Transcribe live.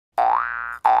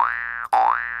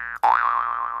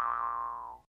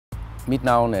Mit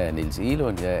navn er Niels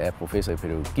Egelund. Jeg er professor i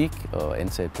pædagogik og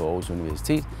ansat på Aarhus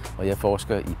Universitet, og jeg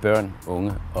forsker i børn,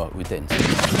 unge og uddannelse.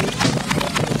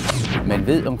 Man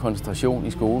ved om koncentration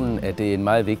i skolen, at det er en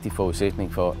meget vigtig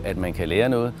forudsætning for, at man kan lære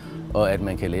noget, og at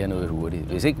man kan lære noget hurtigt.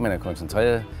 Hvis ikke man er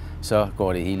koncentreret, så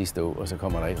går det hele i stå, og så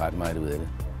kommer der ikke ret meget ud af det.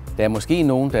 Der er måske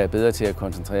nogen, der er bedre til at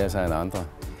koncentrere sig end andre,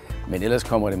 men ellers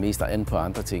kommer det mest an på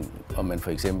andre ting. Om man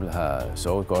for eksempel har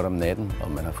sovet godt om natten,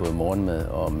 om man har fået morgenmad,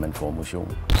 og om man får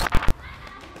motion.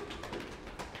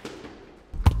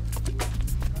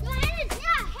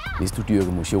 Hvis du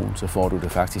dyrker motion, så får du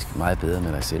det faktisk meget bedre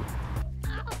med dig selv.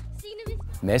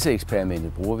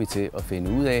 Masseeksperimentet bruger vi til at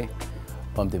finde ud af,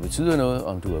 om det betyder noget,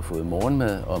 om du har fået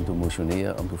morgenmad, om du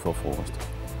motionerer, om du får frokost.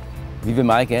 Vi vil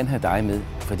meget gerne have dig med,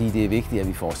 fordi det er vigtigt, at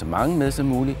vi får så mange med som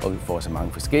muligt, og vi får så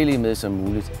mange forskellige med som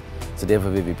muligt. Så derfor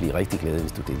vil vi blive rigtig glade,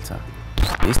 hvis du deltager.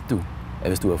 Vidste du, at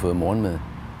hvis du har fået morgenmad,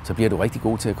 så bliver du rigtig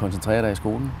god til at koncentrere dig i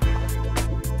skolen?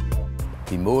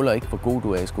 Vi måler ikke, hvor god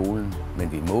du er i skolen,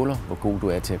 men vi måler, hvor god du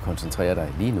er til at koncentrere dig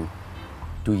lige nu.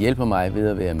 Du hjælper mig ved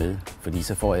at være med, fordi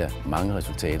så får jeg mange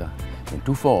resultater. Men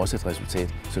du får også et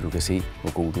resultat, så du kan se,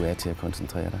 hvor god du er til at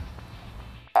koncentrere dig.